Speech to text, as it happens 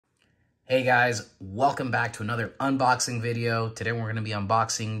Hey guys, welcome back to another unboxing video. Today we're going to be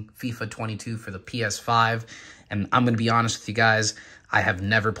unboxing FIFA 22 for the PS5. And I'm going to be honest with you guys, I have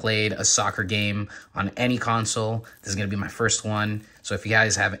never played a soccer game on any console. This is going to be my first one. So if you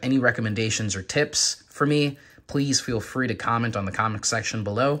guys have any recommendations or tips for me, please feel free to comment on the comment section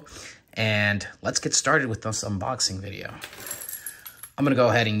below. And let's get started with this unboxing video. I'm going to go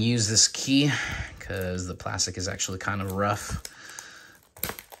ahead and use this key because the plastic is actually kind of rough.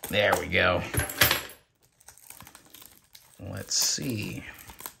 There we go. Let's see.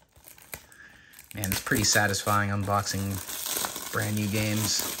 Man, it's pretty satisfying unboxing brand new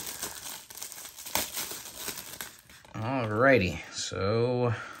games. Alrighty,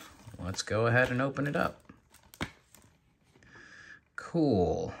 so let's go ahead and open it up.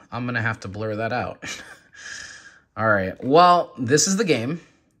 Cool. I'm gonna have to blur that out. Alright, well, this is the game.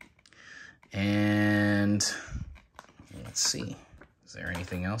 And let's see. Is there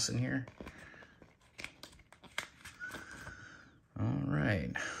anything else in here? All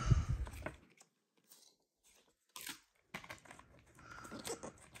right.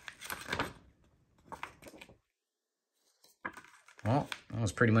 Well, that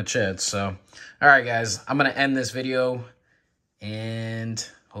was pretty much it. So, all right, guys, I'm going to end this video and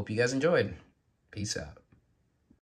hope you guys enjoyed. Peace out.